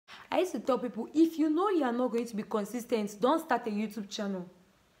I used to tell people, if you know you are not going to be consistent, don't start a YouTube channel.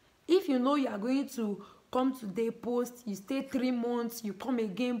 If you know you are going to come today, post, you stay 3 months, you come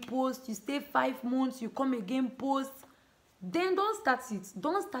again, post, you stay 5 months, you come again, post, then don't start it.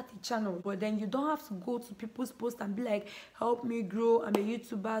 Don't start a channel. But then you don't have to go to people's posts and be like, help me grow, I'm a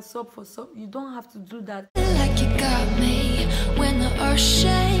YouTuber, sub for sub. You don't have to do that. Like you got me when the earth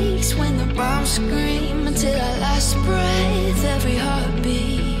shakes, when the bombs scream, until our last breath, every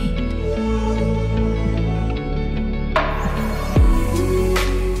heartbeat.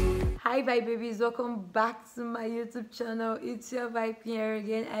 Hi Vibe Babies, welcome back to my YouTube channel. It's your Vibe here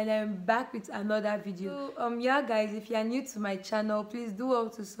again, and I'm back with another video. So, yeah guys, if you are new to my channel, please do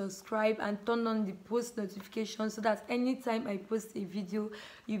well to subscribe and turn on the post notification so that anytime I post a video,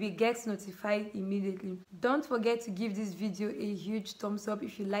 you will get notified immediately. Don't forget to give this video a huge thumbs up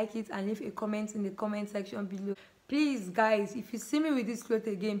if you like it, and leave a comment in the comment section below. Please guys, if you see me with this cloth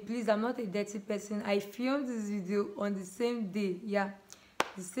again, please, I'm not a dirty person. I filmed this video on the same day,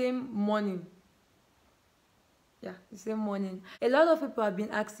 the same morning. The same morning. A lot of people have been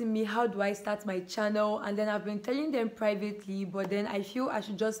asking me, how do I start my channel? And then I've been telling them privately, but then I feel I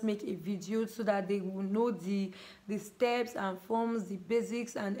should just make a video so that they will know the steps and forms, the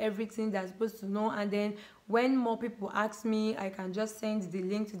basics and everything they're supposed to know. And then when more people ask me, I can just send the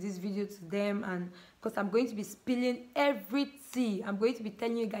link to this video to them, and because I'm going to be spilling everything, I'm going to be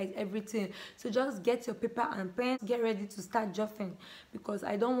telling you guys everything. So just get your paper and pen, get ready to start jotting, because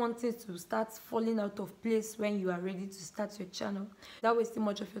I don't want it to start falling out of place when you are ready to start your channel. That wasting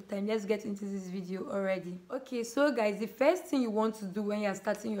much of your time. Let's get into this video already. Okay, so guys, the first thing you want to do when you're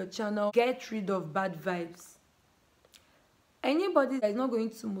starting your channel, get rid of bad vibes. Anybody that is not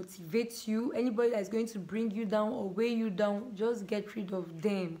going to motivate you, anybody that is going to bring you down or weigh you down, just get rid of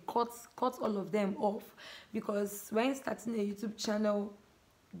them. Cut all of them off. Because when starting a YouTube channel,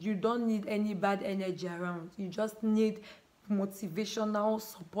 you don't need any bad energy around. You just need motivational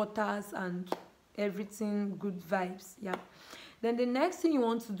supporters and everything, good vibes. Then the next thing you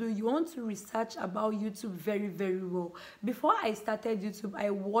want to do, you want to research about YouTube very, very well. Before I started YouTube,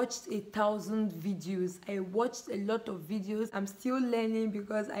 I watched 1,000 videos. I watched a lot of videos. I'm still learning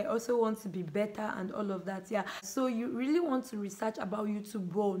because I also want to be better and all of that. So you really want to research about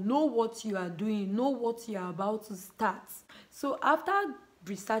YouTube well. Know what you are doing. Know what you are about to start. So after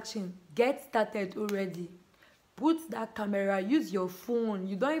researching, get started already. Put that camera, use your phone.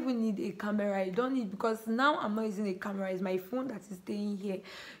 You don't even need a camera. You don't need, because now I'm not using a camera, it's my phone that is staying here.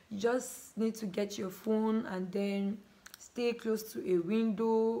 You just need to get your phone and then stay close to a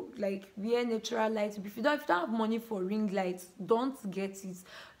window, like where natural light. If you don't have money for ring lights, don't get it.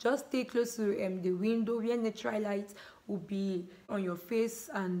 Just stay close to the window where natural light will be on your face,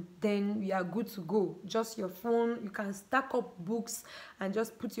 and then you are good to go. Just your phone. You can stack up books and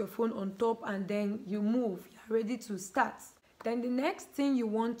just put your phone on top, and then you move. You're ready to start. Then the next thing you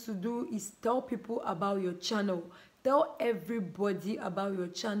want to do is tell people about your channel. Tell everybody about your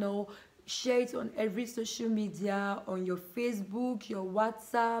channel. Share it on every social media, on your Facebook, your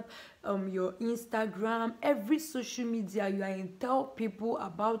WhatsApp, your Instagram, every social media you are in. Tell people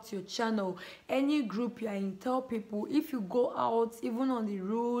about your channel. Any group you are in, tell people. If you go out, even on the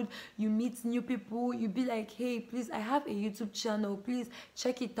road, you meet new people, you be like, hey, please, I have a YouTube channel, please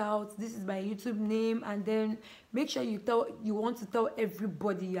check it out, this is my YouTube name. And then make sure you want to tell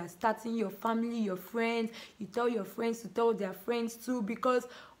everybody you are starting, your family, your friends. You tell your friends to tell their friends too, because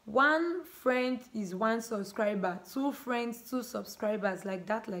one friend is one subscriber, 2 friends, 2 subscribers, like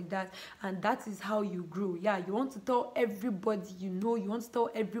that, and that is how you grow. You want to tell everybody you know, you want to tell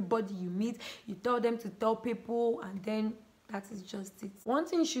everybody you meet, you tell them to tell people, and then that is just it. One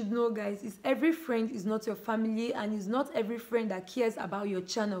thing you should know, guys, is every friend is not your family, and it's not every friend that cares about your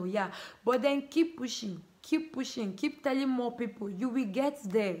channel. But then keep pushing. Keep pushing, keep telling more people. You will get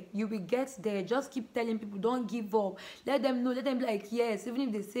there. You will get there. Just keep telling people. Don't give up. Let them know. Let them be like, yes, even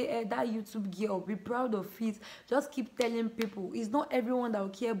if they say, hey, that YouTube girl, be proud of it. Just keep telling people. It's not everyone that will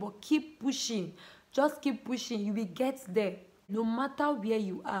care, but keep pushing. Just keep pushing. You will get there. No matter where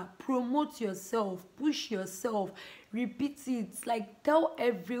you are, promote yourself, push yourself, repeat it, like tell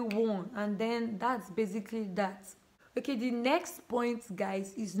everyone, and then that's basically that. Okay, the next point,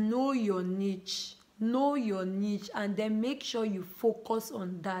 guys, is know your niche. Know your niche, and then make sure you focus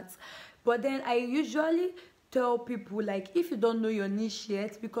on that. But then I usually tell people, like, if you don't know your niche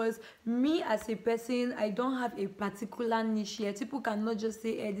yet, because me as a person, I don't have a particular niche yet. People cannot just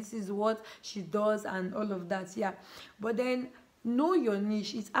say, hey, this is what she does and all of that. But then know your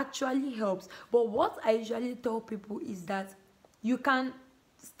niche. It actually helps. But what I usually tell people is that you can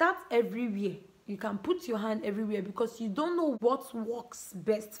start everywhere. you can put your hand everywhere, because you don't know what works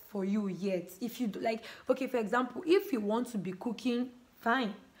best for you yet. If you like, okay, for example, if you want to be cooking,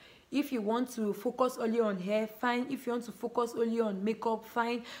 fine. If you want to focus only on hair, fine. If you want to focus only on makeup,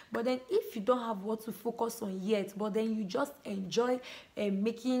 fine. But then if you don't have what to focus on yet, but then you just enjoy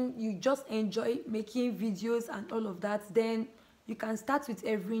making videos and all of that, then you can start with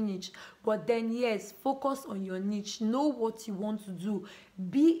every niche. But then yes, focus on your niche. Know what you want to do.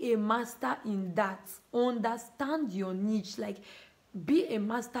 Be a master in that. Understand your niche. Like, be a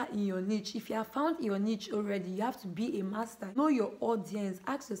master in your niche. If you have found your niche already, you have to be a master. Know your audience.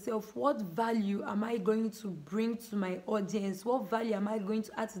 Ask yourself, what value am I going to bring to my audience? What value am I going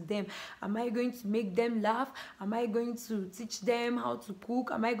to add to them? Am I going to make them laugh? Am I going to teach them how to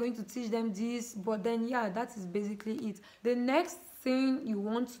cook? Am I going to teach them this? But then yeah, that is basically it. The next thing you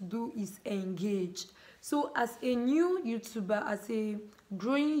want to do is engage. So as a new YouTuber, as a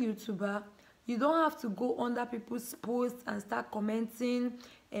growing YouTuber, you don't have to go under people's posts and start commenting,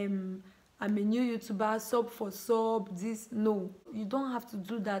 I'm a new YouTuber, sub for sub, this. No, you don't have to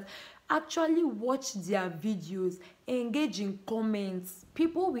do that. Actually watch their videos, engage in comments.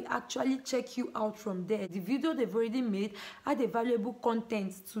 People will actually check you out from there. The video they've already made had a valuable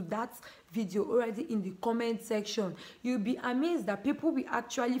content to that video already in the comment section. You'll be amazed that people will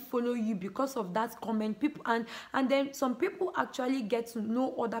actually follow you because of that comment. People and then some people actually get to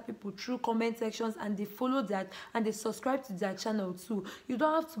know other people through comment sections, and they follow that and they subscribe to their channel too. You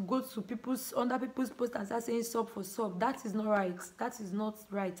don't have to go to under people's posts and start saying sub for sub. That is not right. That is not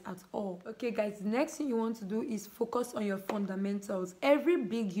right at all. Okay guys, the next thing you want to do is focus on your fundamentals. Every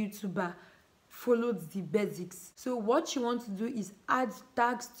big YouTuber follows the basics. So what you want to do is add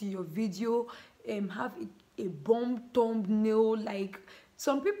tags to your video, have a bomb thumbnail. Like,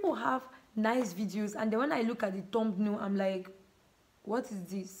 some people have nice videos, and then when I look at the thumbnail, I'm like, what is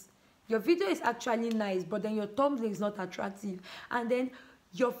this? Your video is actually nice, but then your thumbnail is not attractive. And then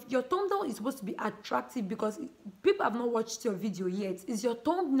your thumbnail is supposed to be attractive because people have not watched your video yet. It's your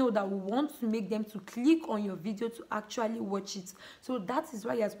thumbnail that will want to make them to click on your video to actually watch it. So that is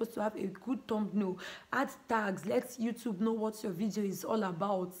why you're supposed to have a good thumbnail. Add tags. Let YouTube know what your video is all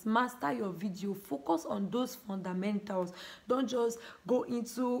about. Master your video. Focus on those fundamentals. Don't just go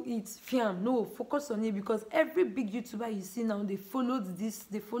into it. No, focus on it, because every big YouTuber you see now, they followed these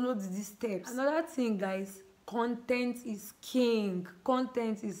steps. Another thing, guys, content is king.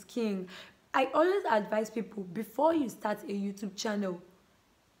 Content is king. I always advise people, before you start a YouTube channel,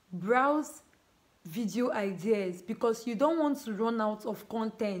 browse video ideas, because you don't want to run out of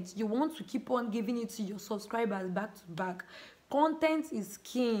content. You want to keep on giving it to your subscribers back to back. Content is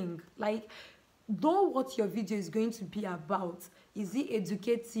king. Like, know what your video is going to be about. Is it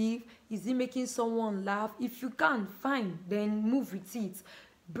educative? Is it making someone laugh? If you can, fine, then move with it.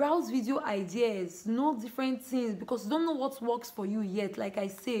 Browse video ideas, know different things, because you don't know what works for you yet. Like I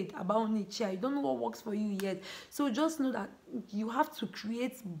said about niche, you don't know what works for you yet. So just know that you have to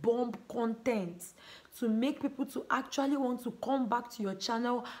create bomb content to make people to actually want to come back to your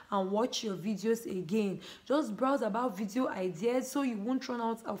channel and watch your videos again. Just browse about video ideas so you won't run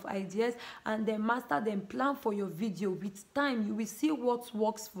out of ideas, and then master them. Plan for your video. With time, you will see what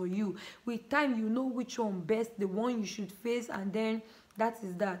works for you. With time, you know which one best, the one you should face, and then that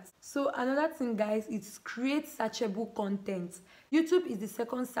is that. So another thing, guys, is create searchable content. YouTube is the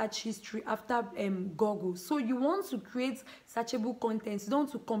second search history after Google. So you want to create searchable content. You don't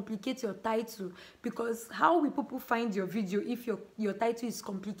want to complicate your title, because how will people find your video if your title is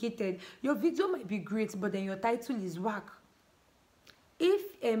complicated? Your video might be great, but then your title is whack.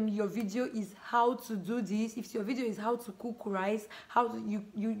 If your video is how to do this, if your video is how to cook rice,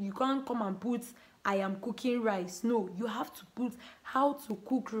 you can't come and put I am cooking rice. No, you have to put how to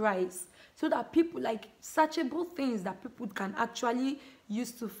cook rice, so that people, like, searchable things that people can actually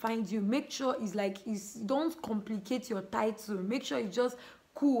use to find you. Make sure don't complicate your title. Make sure it's just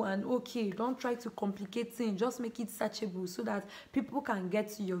cool and okay. Don't try to complicate things. Just make it searchable so that people can get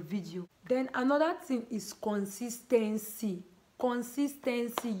to your video. Then another thing is consistency.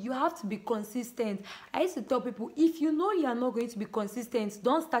 You have to be consistent. I used to tell people, if you know you are not going to be consistent,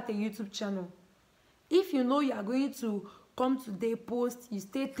 don't start a YouTube channel. If you know you are going to come today, post, you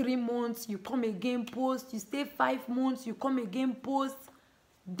stay 3 months, you come again, post, you stay 5 months, you come again, post,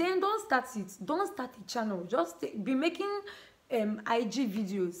 then don't start it. Don't start a channel. Just be making IG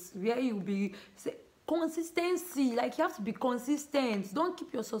videos where you'll be consistency. Like, you have to be consistent. Don't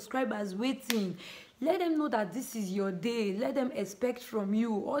keep your subscribers waiting. Let them know that this is your day. Let them expect from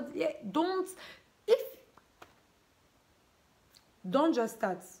you. Or don't just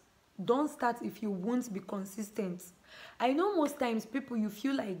start. don't start if you won't be consistent. I know most times people, you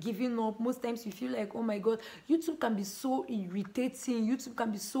feel like giving up. Most times you feel like, oh my god, YouTube can be so irritating, YouTube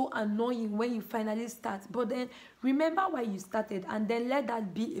can be so annoying when you finally start. But then remember why you started, and then let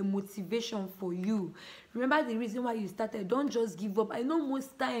that be a motivation for you. Remember the reason why you started. Don't just give up. I know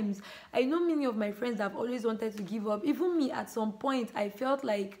most times, I know many of my friends have always wanted to give up. Even me, at some point I felt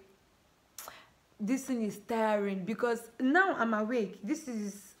like this thing is tiring, because now I'm awake. This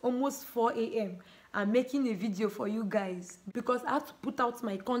is almost 4 a.m. I'm making a video for you guys because I have to put out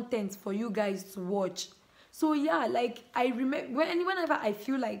my content for you guys to watch. So yeah, like I remember whenever I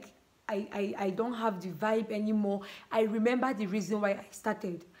feel like I don't have the vibe anymore, I remember the reason why I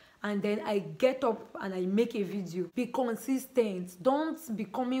started, and then I get up and I make a video. Be consistent. Don't be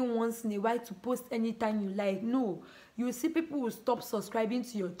coming once in a while to post anytime you like. No, you see people will stop subscribing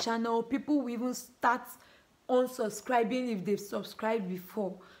to your channel. People will even start unsubscribing if they've subscribed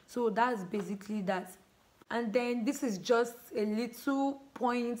before. So that's basically that. And then this is just a little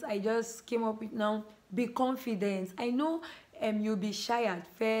point I just came up with now. Be confident. I know you'll be shy at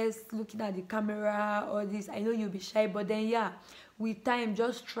first, looking at the camera, all this. I know you'll be shy, but then yeah, with time,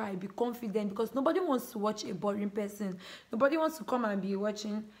 just try. Be confident, because nobody wants to watch a boring person. Nobody wants to come and be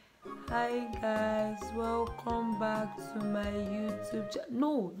watching, hi guys, welcome back to my YouTube channel.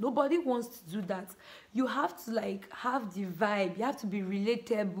 No, nobody wants to do that. You have to like have the vibe. You have to be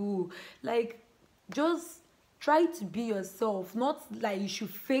relatable. Like, just try to be yourself. Not like you should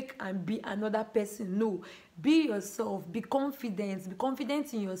fake and be another person. No, be yourself. Be confident. Be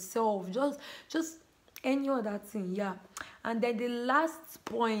confident in yourself. Just any other thing. Yeah. And then the last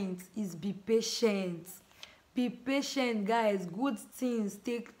point is be patient. Be patient, guys. Good things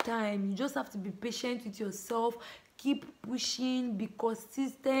take time. You just have to be patient with yourself. Keep pushing. Be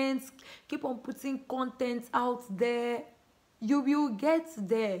consistent. Keep on putting content out there. You will get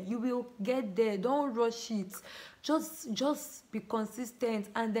there. You will get there. Don't rush it. Just be consistent,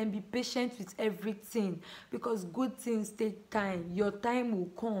 and then be patient with everything, because good things take time. Your time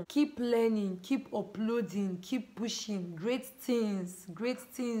will come. Keep learning. Keep uploading. Keep pushing. Great things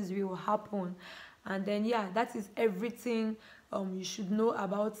will happen. And then yeah, that is everything you should know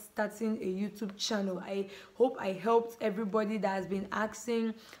about starting a YouTube channel. I hope I helped everybody that has been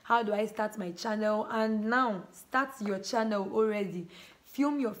asking, how do I start my channel? And now start your channel already.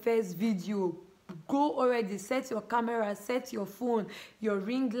 Film your first video. Go already. Set your camera, set your phone, your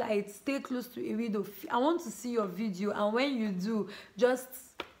ring light. Stay close to a window. I want to see your video, and when you do, just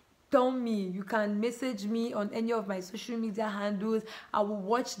tell me. You can message me on any of my social media handles. I will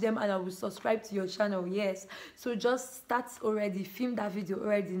watch them and I will subscribe to your channel. Yes, so just start already. Film that video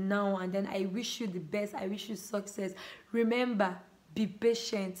already now, and then I wish you the best. I wish you success. Remember, be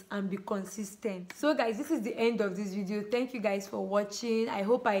patient and be consistent. So guys, this is the end of this video. Thank you guys for watching. I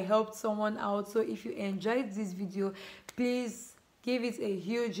hope I helped someone out. So if you enjoyed this video, please give it a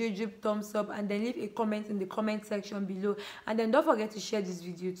huge YouTube thumbs up, and then leave a comment in the comment section below. And then don't forget to share this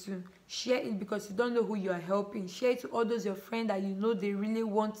video too. Share it, because you don't know who you are helping. Share it to all those your friends that you know they really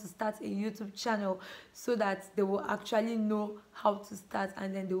want to start a YouTube channel, so that they will actually know how to start,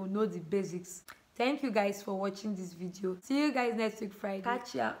 and then they will know the basics. Thank you guys for watching this video. See you guys next week Friday.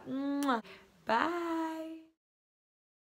 Catch ya. Bye.